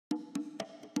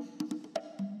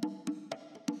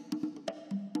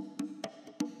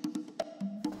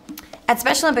At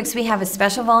Special Olympics, we have a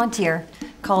special volunteer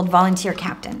called volunteer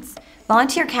captains.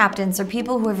 Volunteer captains are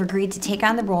people who have agreed to take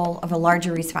on the role of a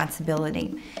larger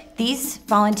responsibility. These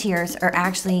volunteers are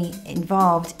actually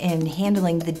involved in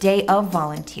handling the day of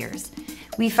volunteers.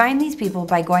 We find these people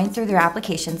by going through their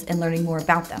applications and learning more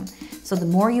about them. So the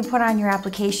more you put on your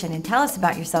application and tell us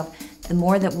about yourself, the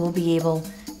more that we'll be able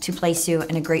to place you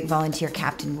in a great volunteer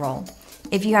captain role.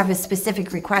 If you have a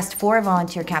specific request for a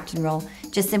volunteer captain role,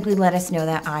 just simply let us know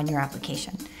that on your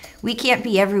application. We can't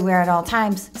be everywhere at all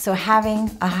times, so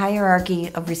having a hierarchy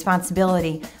of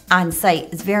responsibility on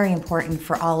site is very important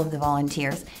for all of the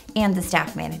volunteers and the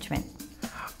staff management.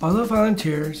 All the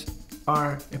volunteers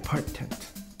are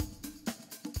important.